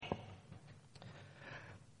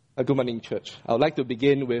Good morning, church. I would like to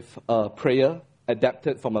begin with a prayer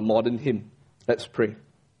adapted from a modern hymn. Let's pray.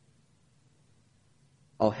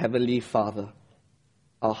 Our Heavenly Father,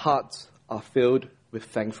 our hearts are filled with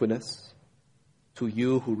thankfulness to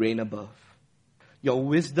you who reign above. Your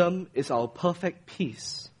wisdom is our perfect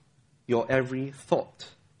peace. Your every thought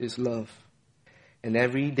is love. And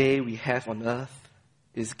every day we have on earth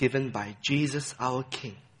is given by Jesus our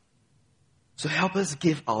King. So help us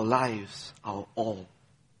give our lives, our all,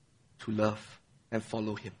 to love and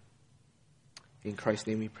follow Him. In Christ's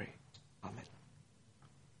name we pray. Amen.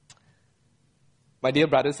 My dear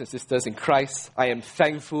brothers and sisters in Christ, I am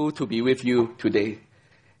thankful to be with you today.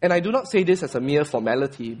 And I do not say this as a mere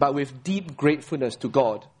formality, but with deep gratefulness to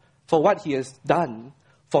God for what He has done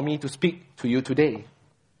for me to speak to you today.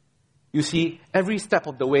 You see, every step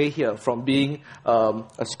of the way here, from being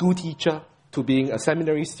a school teacher to being a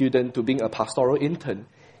seminary student to being a pastoral intern,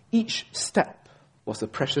 each step was a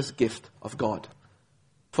precious gift of God.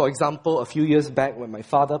 For example, a few years back when my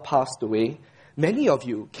father passed away, many of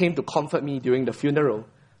you came to comfort me during the funeral.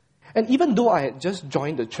 And even though I had just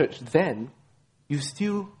joined the church then, you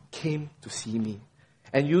still came to see me.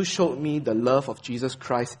 And you showed me the love of Jesus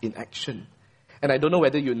Christ in action. And I don't know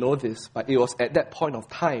whether you know this, but it was at that point of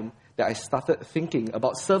time that I started thinking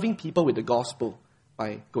about serving people with the gospel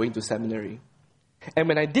by going to seminary. And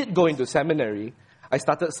when I did go into seminary, I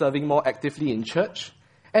started serving more actively in church.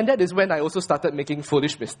 And that is when I also started making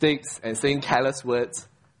foolish mistakes and saying careless words.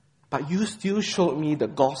 But you still showed me the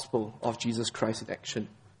gospel of Jesus Christ in action.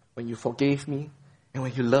 When you forgave me and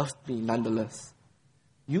when you loved me nonetheless.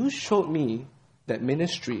 You showed me that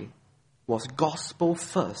ministry was gospel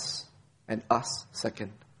first and us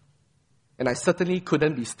second. And I certainly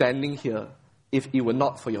couldn't be standing here if it were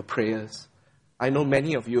not for your prayers. I know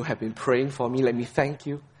many of you have been praying for me. Let me thank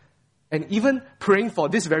you. And even praying for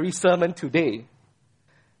this very sermon today.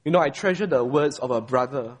 You know, I treasure the words of a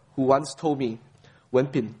brother who once told me,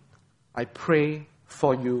 Wenpin, I pray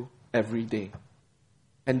for you every day.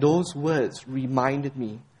 And those words reminded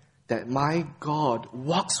me that my God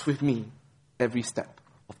walks with me every step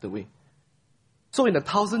of the way. So in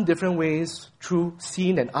 1,000 different ways, through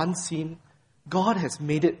seen and unseen, God has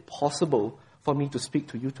made it possible for me to speak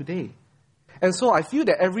to you today. And so I feel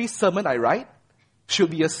that every sermon I write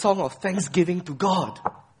should be a song of thanksgiving to God.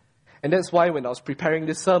 And that's why when I was preparing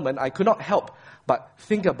this sermon, I could not help but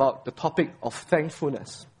think about the topic of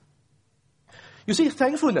thankfulness. You see,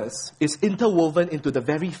 thankfulness is interwoven into the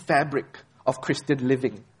very fabric of Christian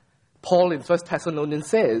living. Paul in 1 Thessalonians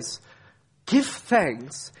says, give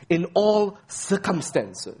thanks in all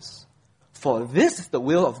circumstances, for this is the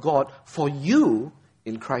will of God for you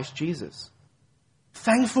in Christ Jesus.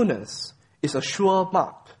 Thankfulness is a sure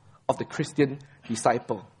mark of the Christian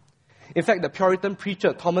disciple. In fact, the Puritan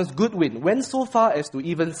preacher Thomas Goodwin went so far as to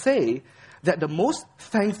even say that the most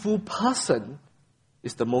thankful person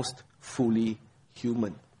is the most fully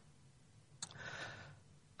human.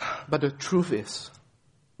 But the truth is,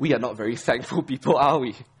 we are not very thankful people, are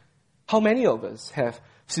we? How many of us have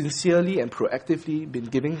sincerely and proactively been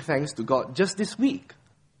giving thanks to God just this week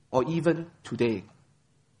or even today?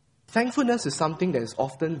 Thankfulness is something that is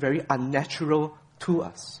often very unnatural to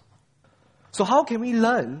us. So how can we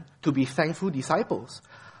learn to be thankful disciples?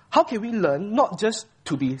 How can we learn not just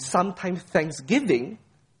to be sometimes thanksgiving,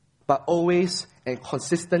 but always and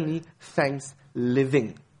consistently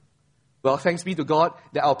thanks-living? Well, thanks be to God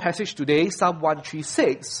that our passage today, Psalm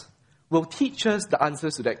 136, will teach us the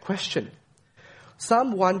answers to that question.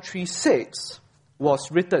 Psalm 136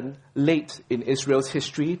 was written late in Israel's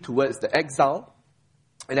history towards the exile.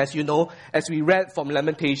 And as you know, as we read from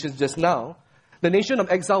Lamentations just now, the nation of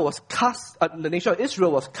Israel was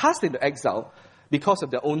cast into exile because of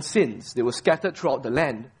their own sins. They were scattered throughout the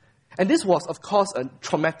land. And this was, of course, a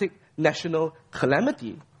traumatic national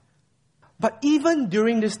calamity. But even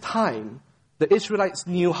during this time, the Israelites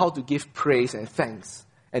knew how to give praise and thanks.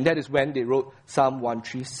 And that is when they wrote Psalm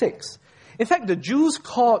 136. In fact, the Jews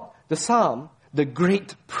called the psalm the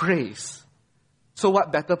Great Praise. So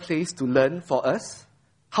what better place to learn for us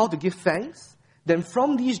how to give thanks than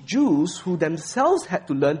from these Jews who themselves had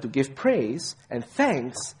to learn to give praise and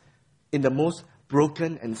thanks in the most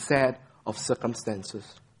broken and sad of circumstances.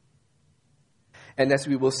 And as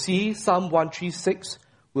we will see, Psalm 136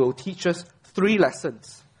 will teach us 3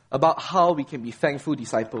 lessons about how we can be thankful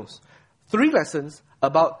disciples. 3 lessons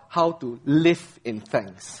about how to live in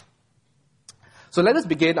thanks. So let us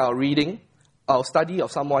begin our study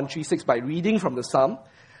of Psalm 136 by reading from the Psalm.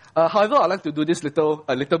 However, I'd like to do this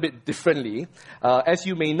a little bit differently. As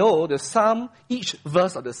you may know, each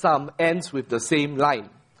verse of the Psalm ends with the same line.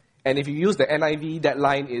 And if you use the NIV, that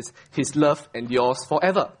line is, His love endures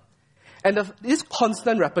forever. And this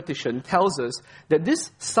constant repetition tells us that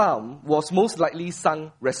this psalm was most likely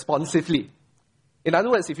sung responsively. In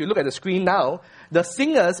other words, if you look at the screen now, the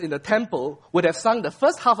singers in the temple would have sung the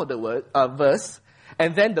first half of the verse,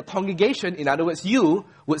 and then the congregation, in other words, you,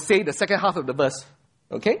 would say the second half of the verse.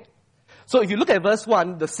 Okay? So if you look at verse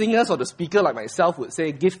 1, the singers or the speaker like myself would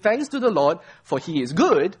say, "Give thanks to the Lord, for He is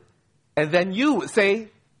good." And then you would say,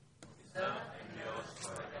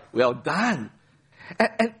 "Well done."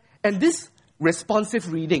 And this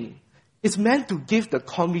responsive reading is meant to give the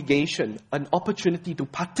congregation an opportunity to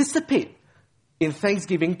participate in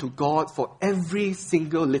thanksgiving to God for every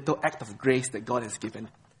single little act of grace that God has given.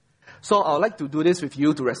 So I would like to do this with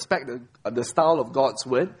you to respect the style of God's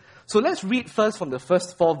word. So let's read first from the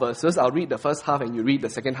first 4 verses. I'll read the first half and you read the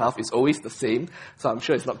second half. It's always the same, so I'm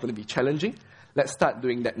sure it's not going to be challenging. Let's start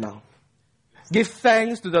doing that now. Give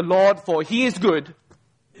thanks to the Lord, for He is good.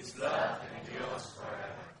 His love endures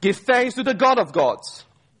forever. Give thanks to the God of gods.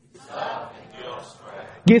 His love endures forever.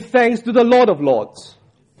 Give thanks to the Lord of lords.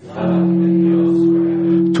 His love endures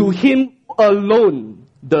forever. To Him alone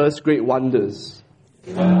does great wonders.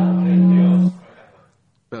 His love endures forever.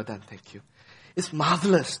 Well done, thank you. It's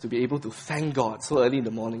marvelous to be able to thank God so early in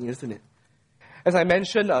the morning, isn't it? As I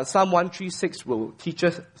mentioned, Psalm 136 will teach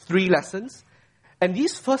us 3 lessons. And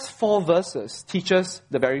these first 4 verses teach us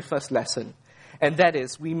the very first lesson. And that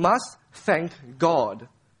is, we must thank God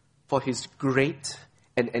for His great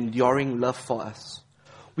and enduring love for us.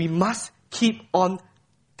 We must keep on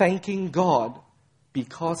thanking God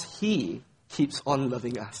because He keeps on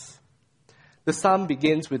loving us. The psalm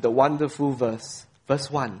begins with the wonderful verse. Verse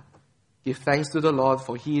 1. Give thanks to the Lord,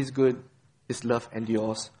 for He is good. His love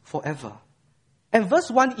endures forever. And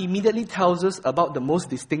verse 1 immediately tells us about the most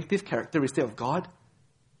distinctive characteristic of God.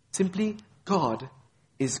 Simply, God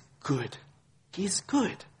is good. He is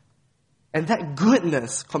good. And that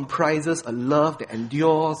goodness comprises a love that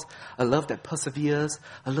endures, a love that perseveres,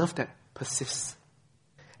 a love that persists.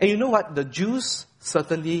 And you know what? The Jews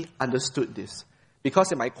certainly understood this.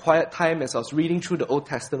 Because in my quiet time as I was reading through the Old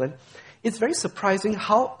Testament, it's very surprising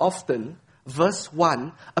how often verse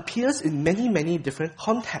 1 appears in many, many different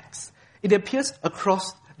contexts. It appears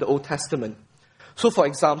across the Old Testament. So for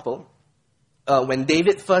example, when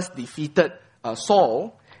David first defeated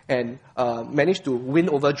Saul and managed to win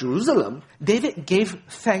over Jerusalem, David gave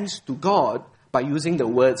thanks to God by using the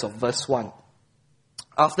words of verse 1.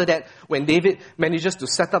 After that, when David manages to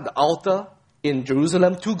set up the altar in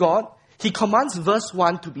Jerusalem to God, he commands verse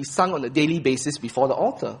 1 to be sung on a daily basis before the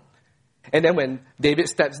altar. And then when David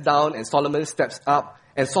steps down and Solomon steps up,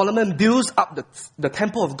 and Solomon builds up the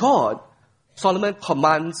temple of God, Solomon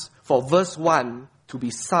commands for verse 1 to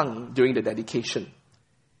be sung during the dedication.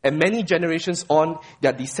 And many generations on,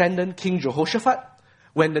 their descendant, King Jehoshaphat,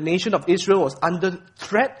 when the nation of Israel was under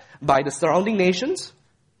threat by the surrounding nations,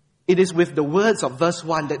 it is with the words of verse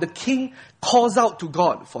 1 that the king calls out to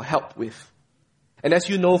God for help with. And as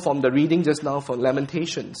you know from the reading just now from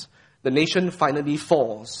Lamentations, the nation finally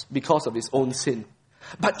falls because of its own sin.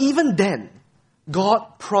 But even then,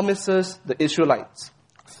 God promises the Israelites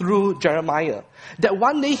through Jeremiah that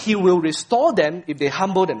one day He will restore them if they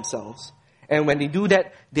humble themselves. And when they do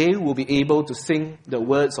that, they will be able to sing the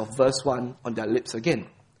words of verse 1 on their lips again.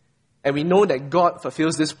 And we know that God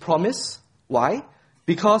fulfills this promise. Why?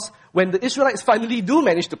 Because when the Israelites finally do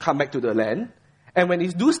manage to come back to the land, and when they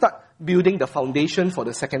do start building the foundation for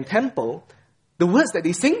the second temple, the words that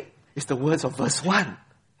they sing is the words of verse 1.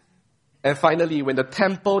 And finally, when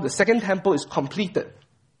the second temple is completed,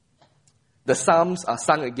 the psalms are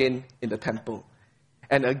sung again in the temple.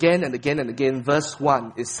 And again and again and again, verse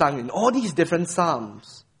 1 is sung in all these different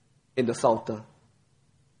psalms in the Psalter.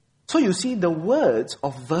 So you see, the words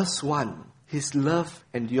of verse 1, His love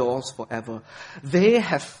endures forever, they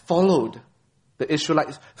have followed the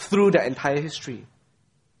Israelites through their entire history.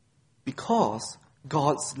 Because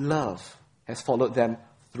God's love has followed them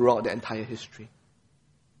throughout their entire history.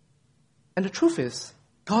 And the truth is,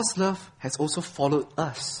 God's love has also followed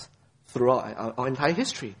us throughout our entire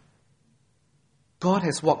history. God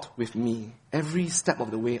has walked with me every step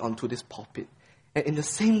of the way onto this pulpit. And in the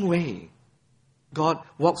same way, God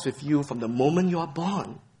walks with you from the moment you are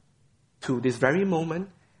born to this very moment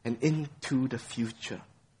and into the future.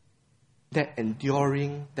 That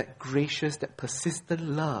enduring, that gracious, that persistent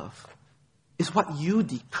love is what you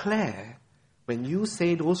declare when you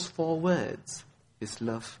say those 4 words, His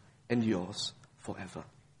love endures forever.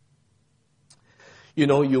 You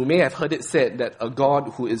know, you may have heard it said that a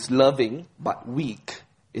God who is loving but weak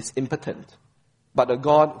is impotent. But a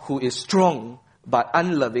God who is strong but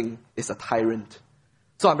unloving is a tyrant.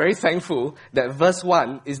 So I'm very thankful that verse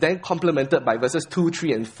 1 is then complemented by verses 2,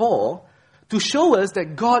 3, and 4, to show us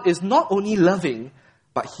that God is not only loving,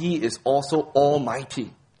 but He is also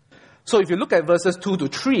almighty. So if you look at verses 2 to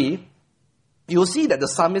 3, you'll see that the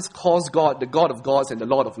psalmist calls God the God of gods and the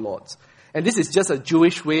Lord of lords. And this is just a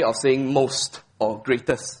Jewish way of saying most or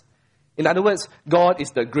greatest. In other words, God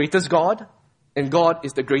is the greatest God and God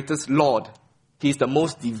is the greatest Lord. He is the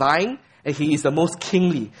most divine and He is the most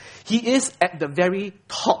kingly. He is at the very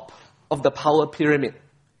top of the power pyramid.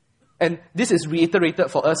 And this is reiterated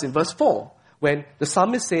for us in verse 4, when the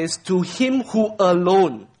psalmist says, to Him who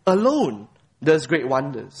alone does great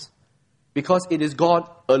wonders. Because it is God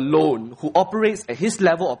alone who operates at His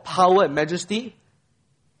level of power and majesty,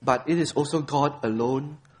 but it is also God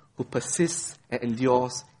alone who persists and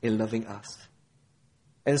endures in loving us.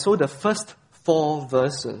 And so the first 4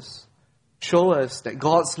 verses show us that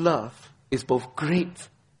God's love is both great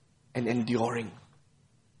and enduring.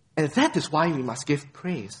 And that is why we must give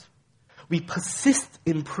praise. We persist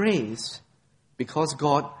in praise because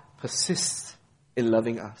God persists in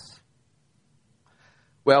loving us.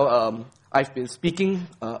 Well, I've been speaking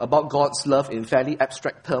about God's love in fairly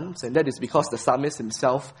abstract terms, and that is because the psalmist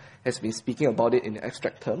himself has been speaking about it in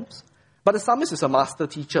abstract terms. But the psalmist is a master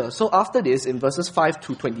teacher, so after this, in verses 5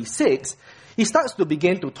 to 26, he starts to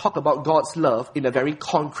begin to talk about God's love in a very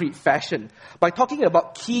concrete fashion by talking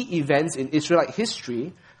about key events in Israelite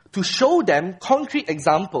history to show them concrete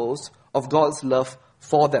examples of God's love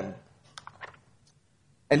for them.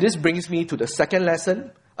 And this brings me to the second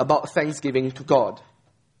lesson about thanksgiving to God.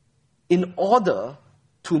 In order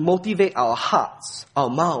to motivate our hearts, our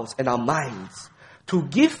mouths, and our minds to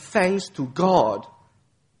give thanks to God,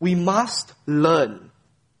 we must learn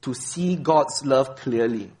to see God's love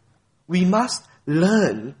clearly. We must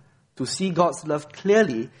learn to see God's love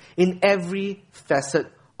clearly in every facet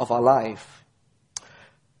of our life.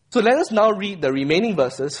 So let us now read the remaining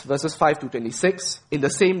verses 5 to 26, in the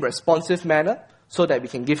same responsive manner, so that we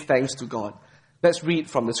can give thanks to God. Let's read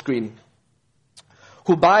from the screen.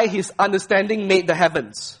 Who by His understanding made the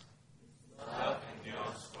heavens,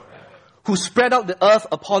 who spread out the earth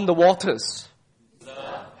upon the waters,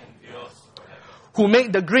 who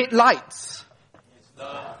made the great lights,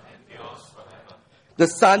 the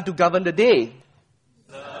sun to govern the day,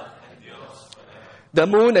 the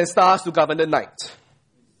moon and stars to govern the night.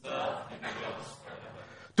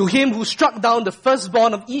 To Him who struck down the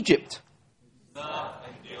firstborn of Egypt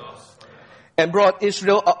and brought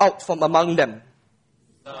Israel out from among them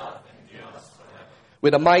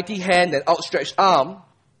with a mighty hand and outstretched arm.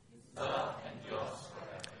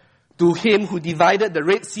 To Him who divided the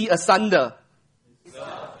Red Sea asunder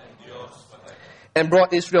and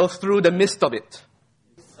brought Israel through the midst of it,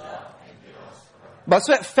 but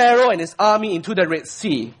swept Pharaoh and his army into the Red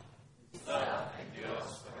Sea.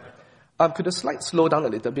 Could the slide slow down a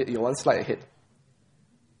little bit? You're one slide ahead.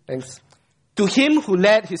 Thanks. To Him who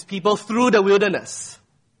led His people through the wilderness.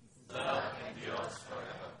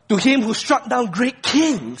 To Him who struck down great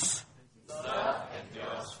kings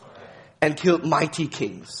and killed mighty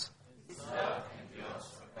kings.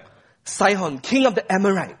 Sihon, king of the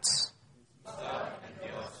Amorites,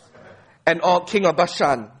 and Og, king of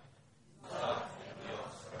Bashan,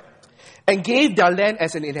 and gave their land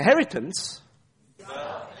as an inheritance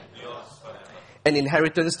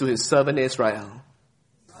to His servant Israel.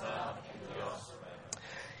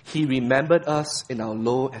 He remembered us in our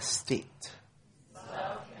low estate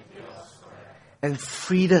and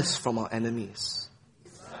freed us from our enemies.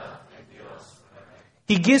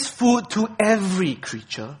 He gives food to every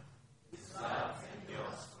creature.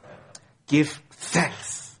 Give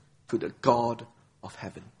thanks to the God of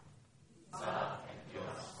heaven.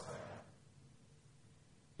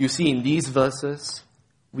 You see, in these verses,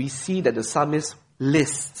 we see that the psalmist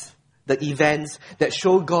lists the events that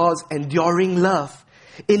show God's enduring love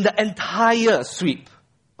in the entire sweep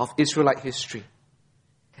of Israelite history.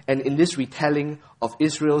 And in this retelling of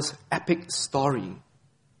Israel's epic story,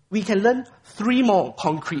 we can learn 3 more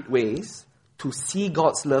concrete ways to see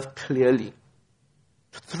God's love clearly.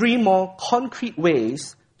 3 more concrete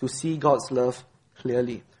ways to see God's love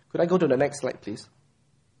clearly. Could I go to the next slide, please?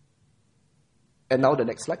 And now the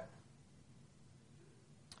next slide.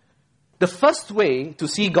 The first way to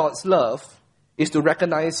see God's love is to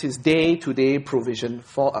recognize His day-to-day provision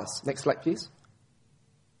for us. Next slide, please.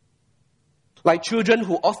 Like children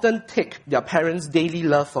who often take their parents' daily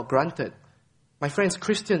love for granted, my friends,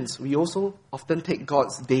 Christians, we also often take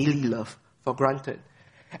God's daily love for granted.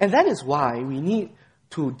 And that is why we need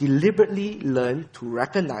to deliberately learn to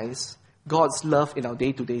recognize God's love in our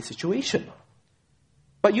day-to-day situation.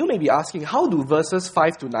 But you may be asking, how do verses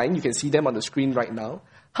 5 to 9, you can see them on the screen right now,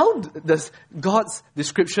 How does God's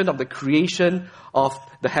description of the creation of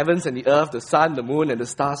the heavens and the earth, the sun, the moon, and the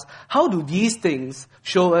stars, how do these things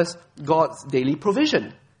show us God's daily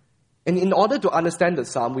provision? And in order to understand the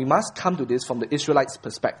psalm, we must come to this from the Israelites'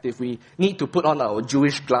 perspective. We need to put on our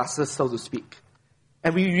Jewish glasses, so to speak.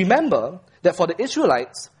 And we remember that for the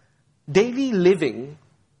Israelites, daily living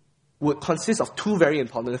would consist of two very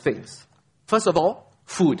important things. First of all,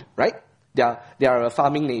 food, right? They are a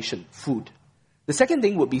farming nation, food. The second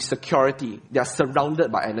thing would be security. They are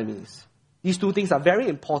surrounded by enemies. These two things are very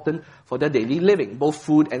important for their daily living, both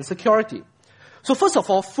food and security. So first of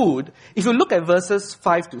all, food. If you look at verses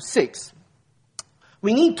 5 to 6,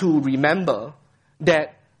 we need to remember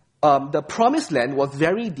that the promised land was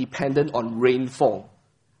very dependent on rainfall.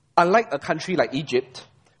 Unlike a country like Egypt,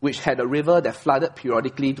 which had a river that flooded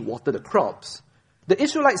periodically to water the crops, the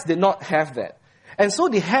Israelites did not have that. And so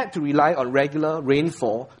they had to rely on regular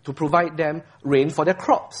rainfall to provide them rain for their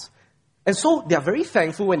crops. And so they are very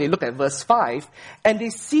thankful when they look at verse 5 and they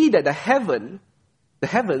see that the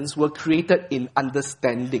heavens were created in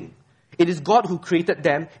understanding. It is God who created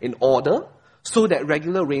them in order so that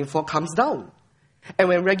regular rainfall comes down. And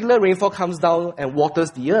when regular rainfall comes down and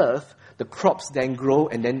waters the earth, the crops then grow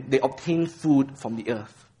and then they obtain food from the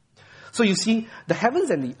earth. So you see, the heavens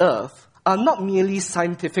and the earth are not merely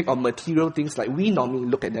scientific or material things like we normally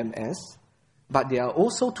look at them as, but they are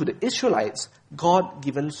also, to the Israelites,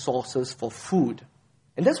 God-given sources for food.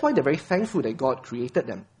 And that's why they're very thankful that God created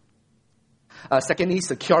them. Secondly,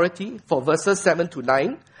 security, for verses 7 to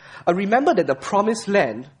 9. Remember that the promised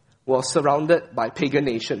land was surrounded by pagan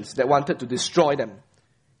nations that wanted to destroy them.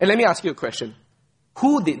 And let me ask you a question.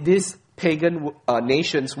 Who did these pagan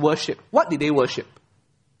nations worship? What did they worship?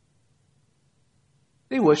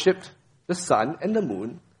 They worshipped the sun and the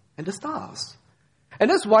moon and the stars. And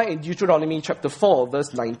that's why in Deuteronomy chapter 4,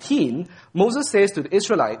 verse 19, Moses says to the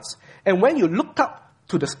Israelites, and when you look up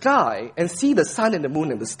to the sky and see the sun and the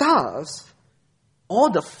moon and the stars, all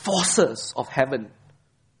the forces of heaven,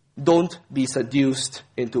 don't be seduced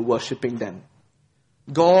into worshipping them.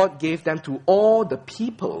 God gave them to all the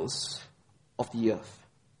peoples of the earth.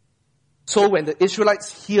 So when the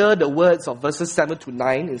Israelites hear the words of verses 7 to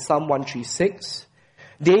 9 in Psalm 136,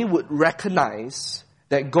 they would recognize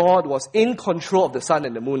that God was in control of the sun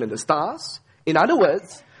and the moon and the stars. In other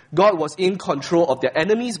words, God was in control of their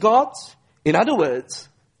enemies' gods. In other words,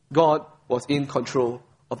 God was in control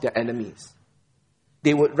of their enemies.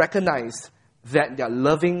 They would recognize that their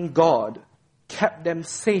loving God kept them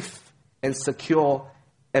safe and secure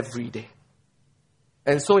every day.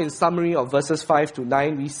 And so in summary of verses 5 to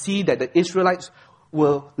 9, we see that the Israelites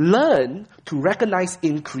will learn to recognize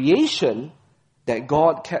in creation that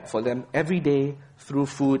God kept for them every day through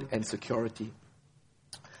food and security.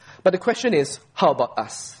 But the question is, how about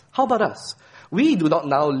us? How about us? We do not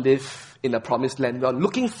now live in a promised land. We are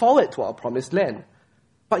looking forward to our promised land.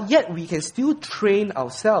 But yet we can still train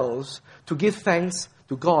ourselves to give thanks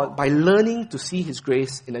to God by learning to see His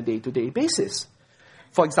grace in a day-to-day basis.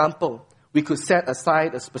 For example, we could set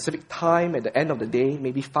aside a specific time at the end of the day,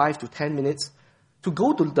 maybe 5 to 10 minutes, to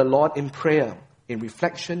go to the Lord in prayer, in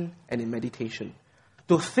reflection and in meditation,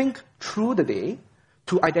 to think through the day,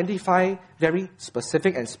 to identify very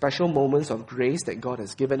specific and special moments of grace that God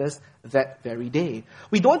has given us that very day.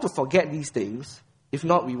 We don't want to forget these things. If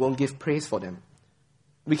not, we won't give praise for them.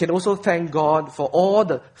 We can also thank God for all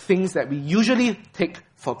the things that we usually take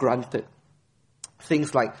for granted.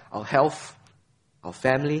 Things like our health, our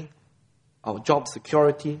family, our job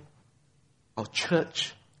security, our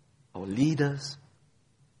church, our leaders.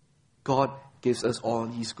 God gives us all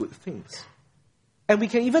these good things. And we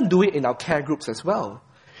can even do it in our care groups as well.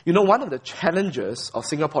 You know, one of the challenges of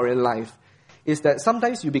Singaporean life is that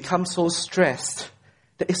sometimes you become so stressed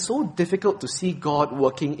that it's so difficult to see God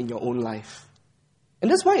working in your own life. And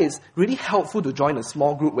that's why it's really helpful to join a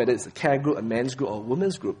small group, whether it's a care group, a men's group, or a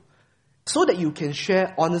women's group, so that you can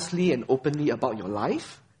share honestly and openly about your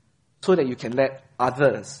life, so that you can let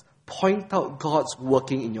others point out God's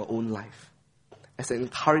working in your own life as an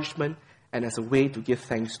encouragement and as a way to give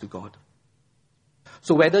thanks to God.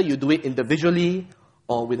 So whether you do it individually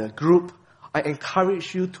or with a group, I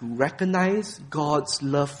encourage you to recognize God's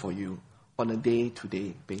love for you on a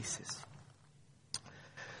day-to-day basis.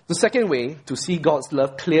 The second way to see God's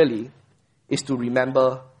love clearly is to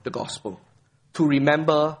remember the gospel. To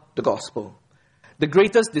remember the gospel. The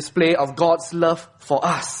greatest display of God's love for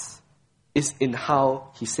us is in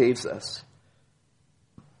how He saves us.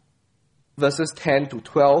 Verses 10 to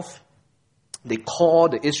 12, they call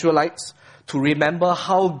the Israelites to remember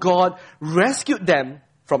how God rescued them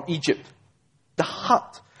from Egypt, the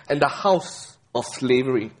heart and the house of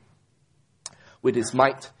slavery. with his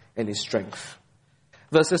might and his strength.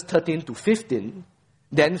 Verses 13 to 15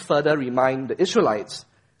 then further remind the Israelites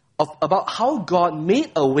about how God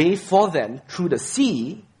made a way for them through the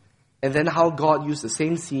sea, and then how God used the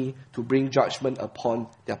same sea to bring judgment upon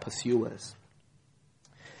their pursuers.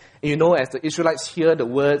 And you know, as the Israelites hear the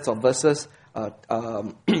words of verses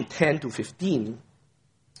 10 to 15,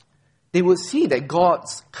 they will see that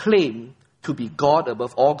God's claim to be God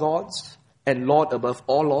above all gods and Lord above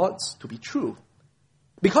all lords to be true.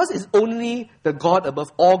 Because it's only the God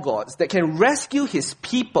above all gods that can rescue his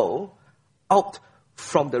people out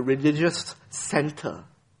from the religious center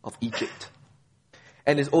of Egypt.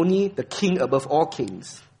 And it's only the king above all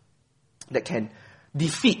kings that can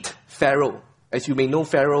defeat Pharaoh. As you may know,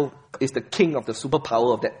 Pharaoh is the king of the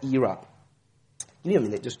superpower of that era. Give me a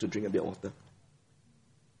minute just to drink a bit of water.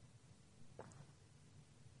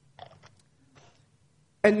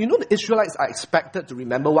 And you know, the Israelites are expected to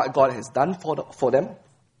remember what God has done for them,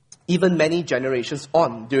 even many generations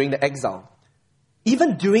on during the exile.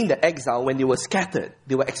 Even during the exile, when they were scattered,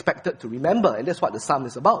 they were expected to remember, and that's what the psalm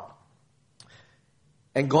is about.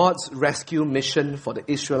 And God's rescue mission for the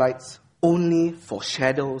Israelites only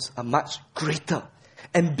foreshadows a much greater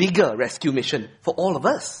and bigger rescue mission for all of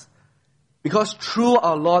us. Because through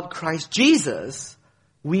our Lord Christ Jesus,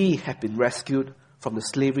 we have been rescued from the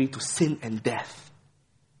slavery to sin and death.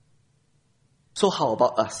 So how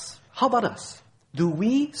about us? How about us? Do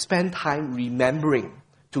we spend time remembering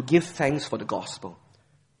to give thanks for the gospel?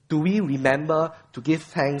 Do we remember to give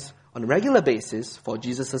thanks on a regular basis for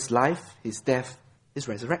Jesus' life, his death, his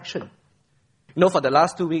resurrection? You know, for the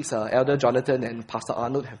last 2 weeks, Elder Jonathan and Pastor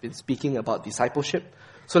Arnold have been speaking about discipleship.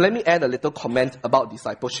 So let me add a little comment about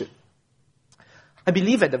discipleship. I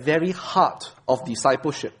believe at the very heart of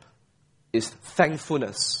discipleship is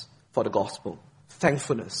thankfulness for the gospel.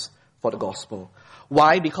 Thankfulness for the gospel.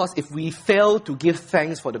 Why? Because if we fail to give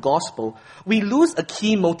thanks for the gospel, we lose a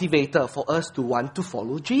key motivator for us to want to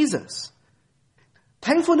follow Jesus.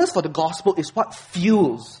 Thankfulness for the gospel is what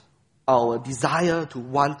fuels our desire to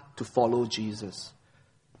want to follow Jesus.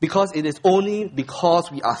 Because it is only because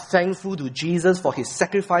we are thankful to Jesus for his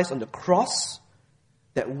sacrifice on the cross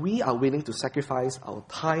that we are willing to sacrifice our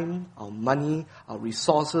time, our money, our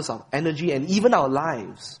resources, our energy, and even our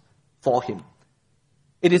lives for him.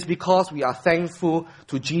 It is because we are thankful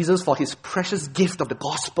to Jesus for his precious gift of the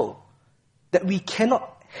gospel that we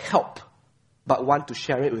cannot help but want to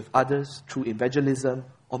share it with others through evangelism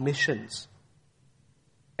or missions.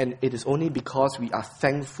 And it is only because we are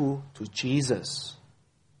thankful to Jesus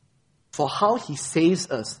for how he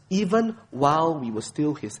saves us even while we were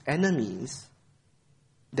still his enemies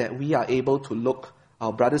that we are able to look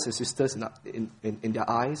our brothers and sisters in their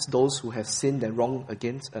eyes, those who have sinned and wronged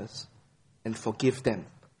against us, and forgive them,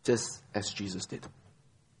 just as Jesus did.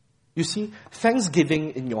 You see,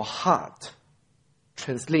 thanksgiving in your heart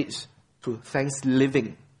translates to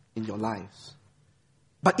thanks-living in your lives.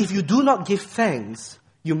 But if you do not give thanks,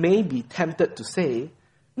 you may be tempted to say,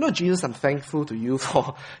 Jesus, I'm thankful to you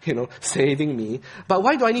for, saving me, but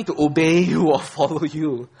why do I need to obey you or follow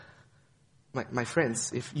you? My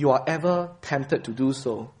friends, if you are ever tempted to do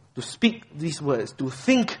so, to speak these words, to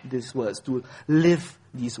think these words, to live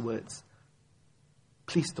these words,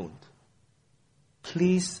 please don't.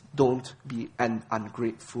 Please don't be an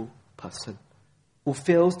ungrateful person who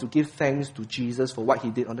fails to give thanks to Jesus for what he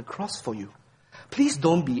did on the cross for you. Please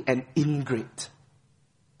don't be an ingrate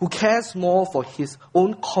who cares more for his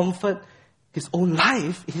own comfort, his own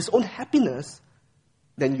life, his own happiness,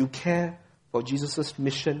 than you care for Jesus'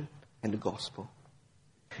 mission and the gospel.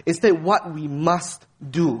 Instead, what we must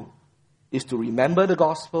do is to remember the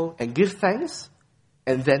gospel and give thanks,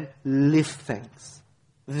 and then live thanks.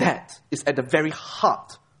 That is at the very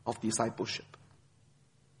heart of discipleship.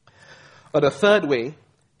 But the third way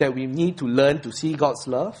that we need to learn to see God's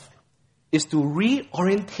love is to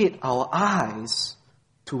reorientate our eyes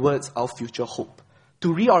towards our future hope.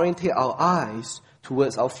 To reorientate our eyes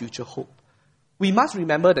towards our future hope. We must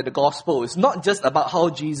remember that the gospel is not just about how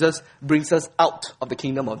Jesus brings us out of the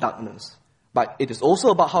kingdom of darkness, but it is also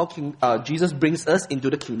about how Jesus brings us into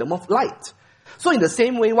the kingdom of light. So in the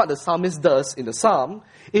same way, what the psalmist does in the psalm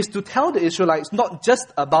is to tell the Israelites not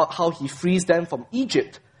just about how he frees them from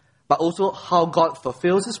Egypt, but also how God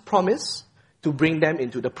fulfills his promise to bring them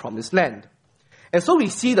into the promised land. And so we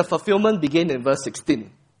see the fulfillment begin in verse 16,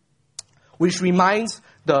 which reminds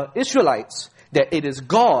the Israelites that it is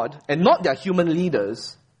God and not their human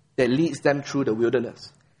leaders that leads them through the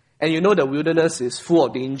wilderness. And the wilderness is full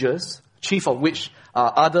of dangers, chief of which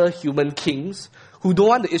are other human kings who don't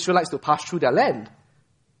want the Israelites to pass through their land.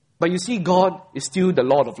 But you see, God is still the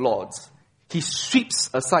Lord of Lords. he sweeps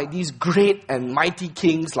aside these great and mighty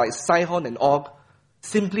kings like Sihon and Og,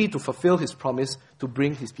 simply to fulfill his promise to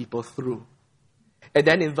bring his people through. And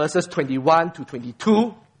then in verses 21 to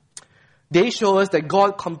 22, they show us that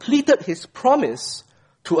God completed his promise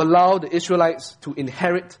to allow the Israelites to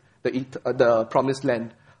inherit the promised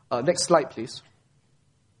land. Next slide, please.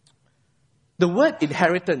 The word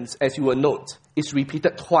inheritance, as you will note, is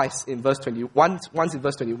repeated twice in verse 21, once in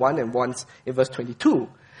verse 21 and once in verse 22.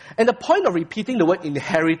 And the point of repeating the word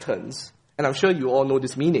inheritance, and I'm sure you all know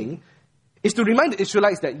this meaning, is to remind the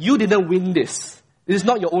Israelites that you didn't win this. It is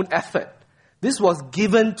not your own effort. This was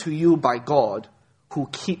given to you by God, who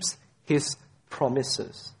keeps his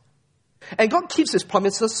promises. And God keeps his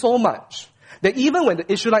promises so much that even when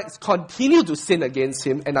the Israelites continue to sin against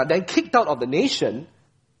him and are then kicked out of the nation,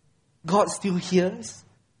 God still hears.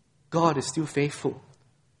 God is still faithful.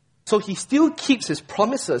 So he still keeps his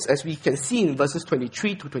promises, as we can see in verses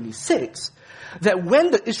 23 to 26, that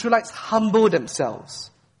when the Israelites humble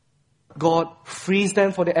themselves, God frees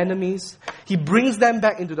them for their enemies. He brings them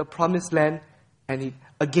back into the promised land, and he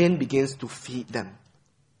again begins to feed them.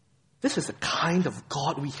 This is the kind of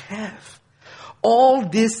God we have. All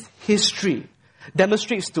this history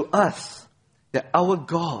demonstrates to us that our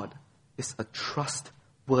God is a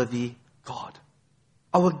trustworthy God.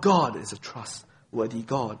 Our God is a trustworthy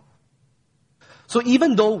God. So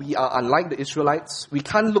even though we are unlike the Israelites, we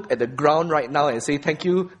can't look at the ground right now and say, thank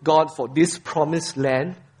you, God, for this promised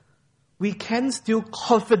land. We can still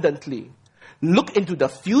confidently look into the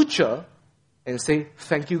future and say,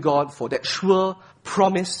 thank you, God, for that sure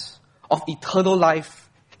promise of eternal life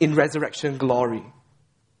in resurrection glory.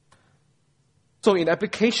 So in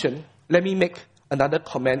application, let me make another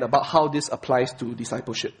comment about how this applies to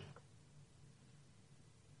discipleship.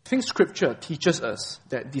 I think Scripture teaches us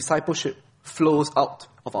that discipleship flows out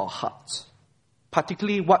of our hearts,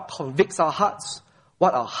 particularly what convicts our hearts,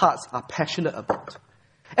 what our hearts are passionate about.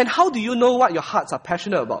 And how do you know what your hearts are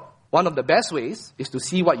passionate about? One of the best ways is to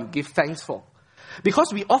see what you give thanks for.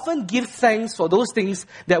 Because we often give thanks for those things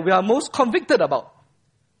that we are most convicted about.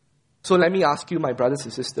 So let me ask you, my brothers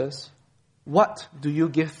and sisters, what do you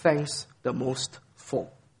give thanks the most for?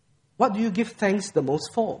 What do you give thanks the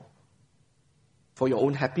most for? For your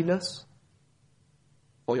own happiness?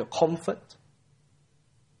 For your comfort?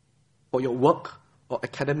 For your work or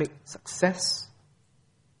academic success?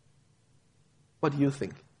 What do you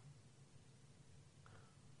think?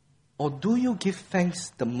 Or do you give thanks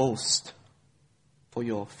the most for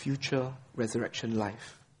your future resurrection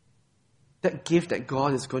life? That gift that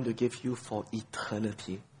God is going to give you for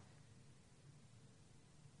eternity.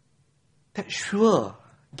 That sure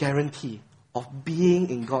guarantee of being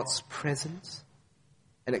in God's presence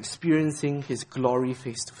and experiencing his glory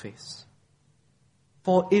face to face.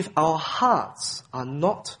 For if our hearts are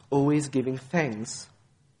not always giving thanks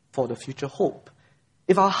for the future hope,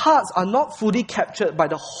 if our hearts are not fully captured by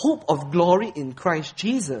the hope of glory in Christ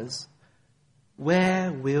Jesus,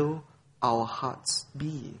 where will our hearts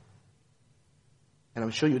be? And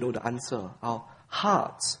I'm sure you know the answer. Our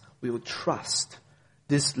hearts will trust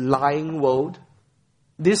this lying world,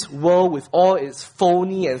 this world with all its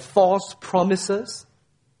phony and false promises,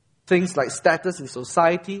 things like status in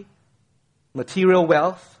society, material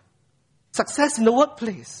wealth, success in the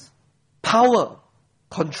workplace, power,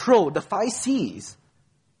 control, the 5 C's.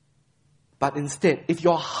 But instead, if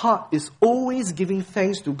your heart is always giving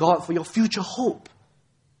thanks to God for your future hope,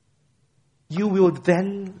 you will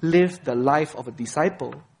then live the life of a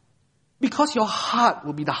disciple, because your heart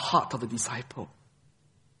will be the heart of a disciple.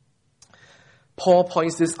 Paul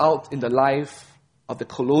points this out in the life of the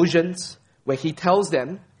Colossians, where he tells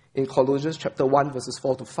them in Colossians chapter 1, verses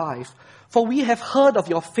 4 to 5, "For we have heard of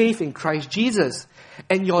your faith in Christ Jesus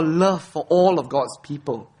and your love for all of God's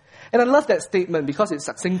people." And I love that statement because it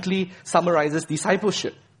succinctly summarizes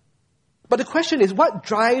discipleship. But the question is, what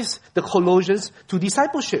drives the Colossians to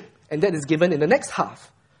discipleship? And that is given in the next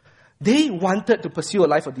half. They wanted to pursue a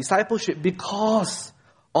life of discipleship because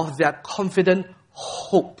of their confident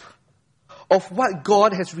hope of what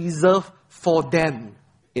God has reserved for them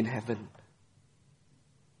in heaven.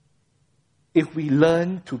 If we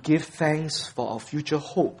learn to give thanks for our future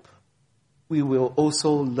hope, we will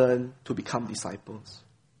also learn to become disciples.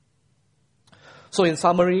 So in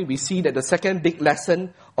summary, we see that the second big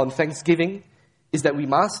lesson on Thanksgiving is that we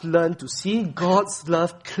must learn to see God's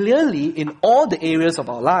love clearly in all the areas of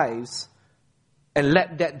our lives and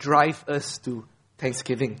let that drive us to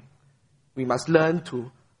thanksgiving. We must learn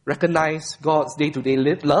to recognize God's day-to-day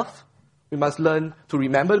love. We must learn to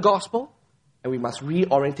remember the gospel, and we must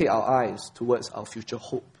reorientate our eyes towards our future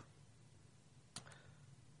hope.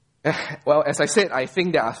 Well, as I said, I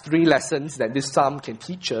think there are 3 lessons that this psalm can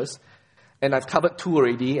teach us. And I've covered 2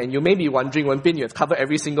 already. And you may be wondering, Wenpin, you have covered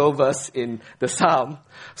every single verse in the psalm.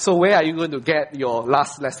 So where are you going to get your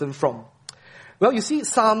last lesson from? Well, you see,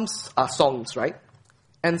 psalms are songs, right?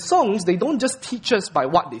 And songs, they don't just teach us by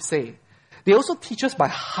what they say. They also teach us by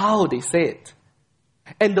how they say it.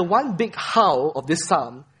 And the one big how of this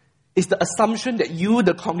psalm is the assumption that you,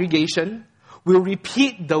 the congregation, will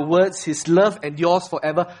repeat the words, His love endures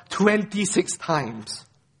forever, 26 times.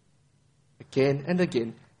 Again and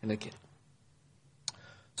again and again.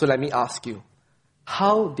 So let me ask you,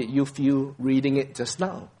 how did you feel reading it just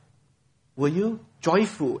now? Were you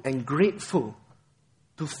joyful and grateful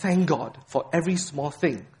to thank God for every small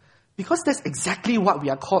thing? Because that's exactly what we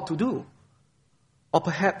are called to do. Or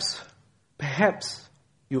perhaps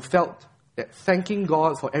you felt that thanking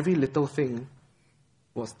God for every little thing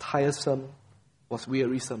was tiresome, was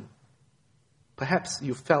wearisome. Perhaps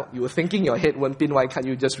you were thinking in your head, Wenpin, why can't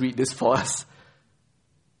you just read this for us?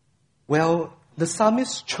 Well, the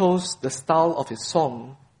psalmist chose the style of his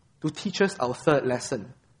song to teach us our 3rd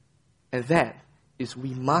lesson. And that is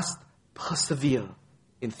we must persevere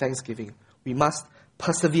in thanksgiving. We must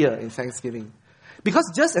persevere in thanksgiving.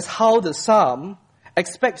 Because just as how the psalm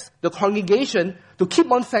expects the congregation to keep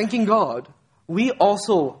on thanking God, we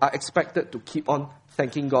also are expected to keep on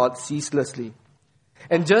thanking God ceaselessly.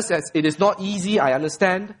 And just as it is not easy, I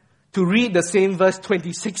understand, to read the same verse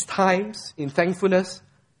 26 times in thankfulness,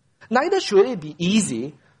 neither should it be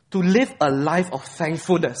easy to live a life of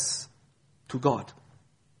thankfulness to God.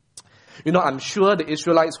 You know, I'm sure the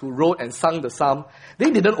Israelites who wrote and sung the psalm, they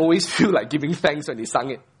didn't always feel like giving thanks when they sung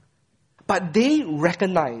it. But they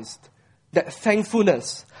recognized that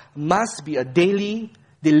thankfulness must be a daily,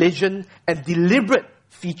 diligent, and deliberate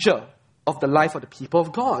feature of the life of the people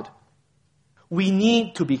of God. We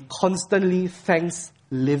need to be constantly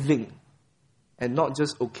thanks-living and not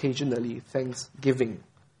just occasionally thanksgiving.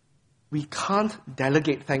 We can't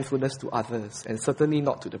delegate thankfulness to others, and certainly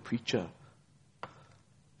not to the preacher.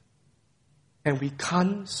 And we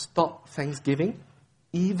can't stop thanksgiving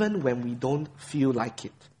even when we don't feel like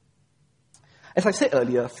it. As I said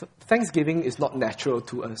earlier, thanksgiving is not natural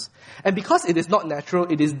to us. And because it is not natural,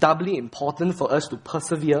 it is doubly important for us to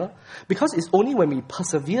persevere, because it's only when we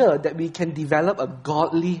persevere that we can develop a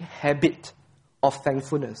godly habit of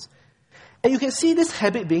thankfulness. And you can see this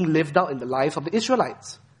habit being lived out in the life of the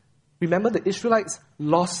Israelites. Remember, the Israelites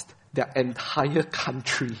lost their entire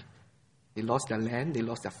country. They lost their land, they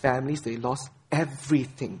lost their families, they lost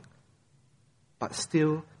everything. But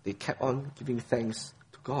still, they kept on giving thanks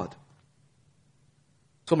to God.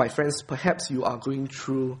 So my friends, perhaps you are going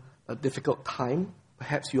through a difficult time.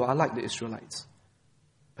 Perhaps you are like the Israelites.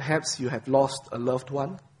 Perhaps you have lost a loved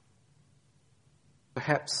one.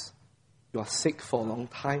 Perhaps you are sick for a long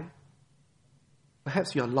time.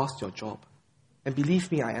 Perhaps you have lost your job. And believe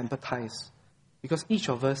me, I empathize. Because each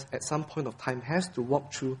of us at some point of time has to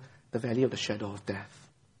walk through the valley of the shadow of death.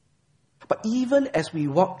 But even as we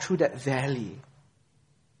walk through that valley,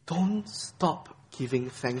 don't stop giving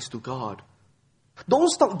thanks to God. Don't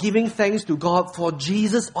stop giving thanks to God for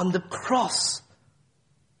Jesus on the cross.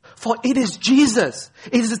 For it is Jesus,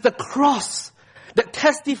 it is the cross that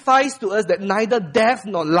testifies to us that neither death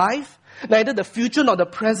nor life, neither the future nor the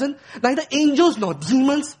present, neither angels nor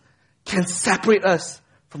demons can separate us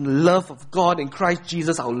from the love of God in Christ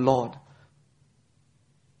Jesus our Lord.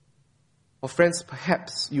 Or friends,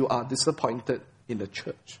 perhaps you are disappointed in the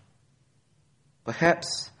church.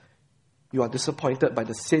 Perhaps you are disappointed by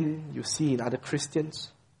the sin you see in other Christians,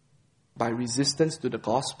 by resistance to the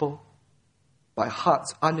gospel, by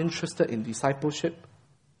hearts uninterested in discipleship,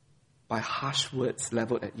 by harsh words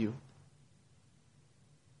leveled at you.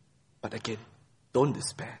 But again, don't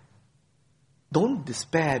despair. Don't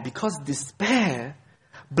despair, because despair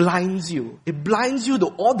blinds you. It blinds you to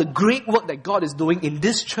all the great work that God is doing in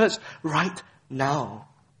this church right now.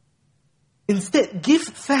 Instead, give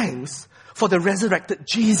thanks for the resurrected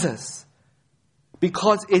Jesus.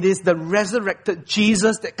 Because it is the resurrected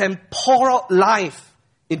Jesus that can pour out life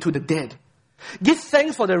into the dead. Give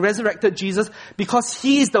thanks for the resurrected Jesus because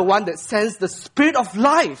He is the one that sends the Spirit of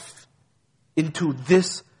life into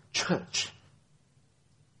this church.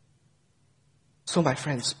 So my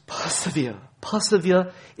friends, persevere.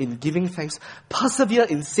 Persevere in giving thanks. Persevere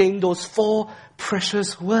in saying those 4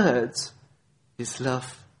 precious words. His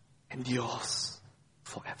love endures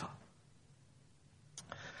forever.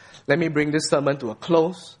 Let me bring this sermon to a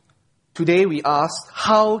close. Today we asked,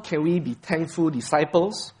 how can we be thankful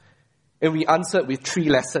disciples? And we answered with 3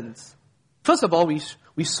 lessons. First of all,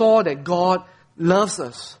 we saw that God loves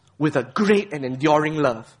us with a great and enduring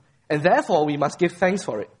love. And therefore, we must give thanks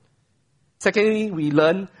for it. Secondly, we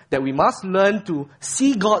learn that we must learn to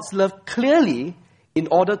see God's love clearly in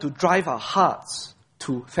order to drive our hearts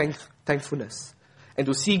to thankfulness. And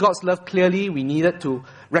to see God's love clearly, we needed to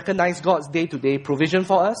recognize God's day-to-day provision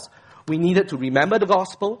for us. We needed to remember the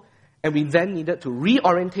gospel. And we then needed to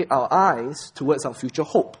reorientate our eyes towards our future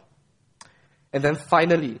hope. And then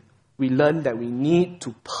finally, we learned that we need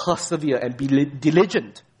to persevere and be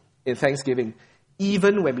diligent in thanksgiving,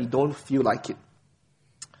 even when we don't feel like it.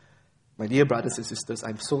 My dear brothers and sisters,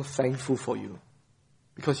 I'm so thankful for you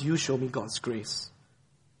because you show me God's grace.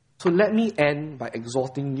 So let me end by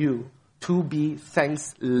exhorting you to be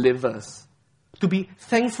thankslivers, to be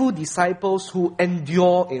thankful disciples who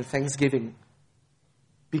endure in thanksgiving,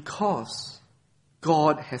 because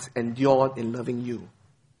God has endured in loving you.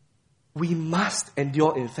 We must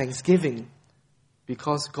endure in thanksgiving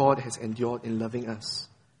because God has endured in loving us.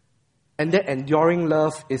 And that enduring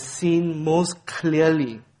love is seen most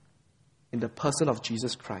clearly in the person of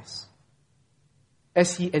Jesus Christ.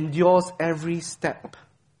 As he endures every step,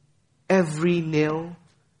 every nail,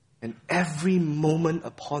 and every moment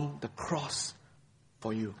upon the cross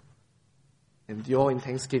for you. Endure in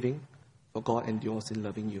thanksgiving, for God endures in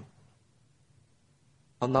loving you.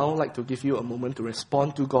 I'll now like to give you a moment to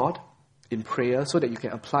respond to God in prayer so that you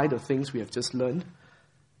can apply the things we have just learned.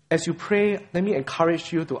 As you pray, let me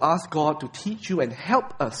encourage you to ask God to teach you and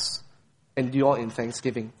help us endure in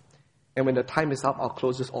thanksgiving. And when the time is up, I'll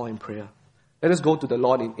close this all in prayer. Let us go to the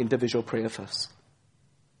Lord in individual prayer first.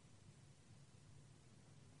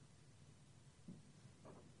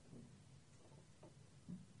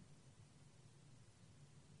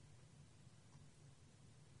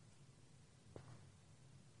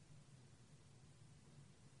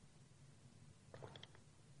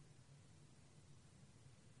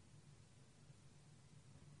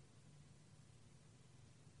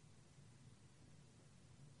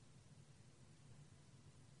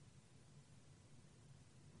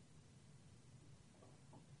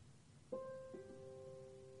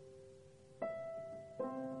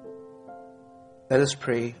 Let us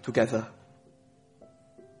pray together.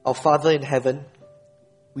 Our Father in heaven,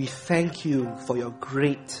 we thank you for your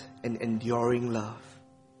great and enduring love.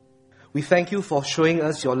 We thank you for showing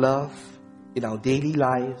us your love in our daily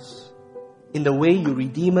lives, in the way you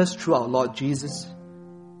redeem us through our Lord Jesus,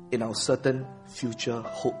 in our certain future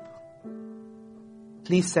hope.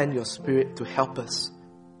 Please send your Spirit to help us,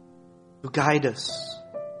 to guide us,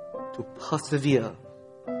 to persevere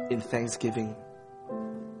in thanksgiving.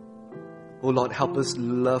 Oh Lord, help us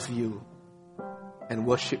love you and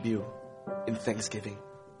worship you in thanksgiving.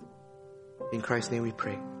 In Christ's name we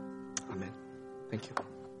pray. Amen. Thank you.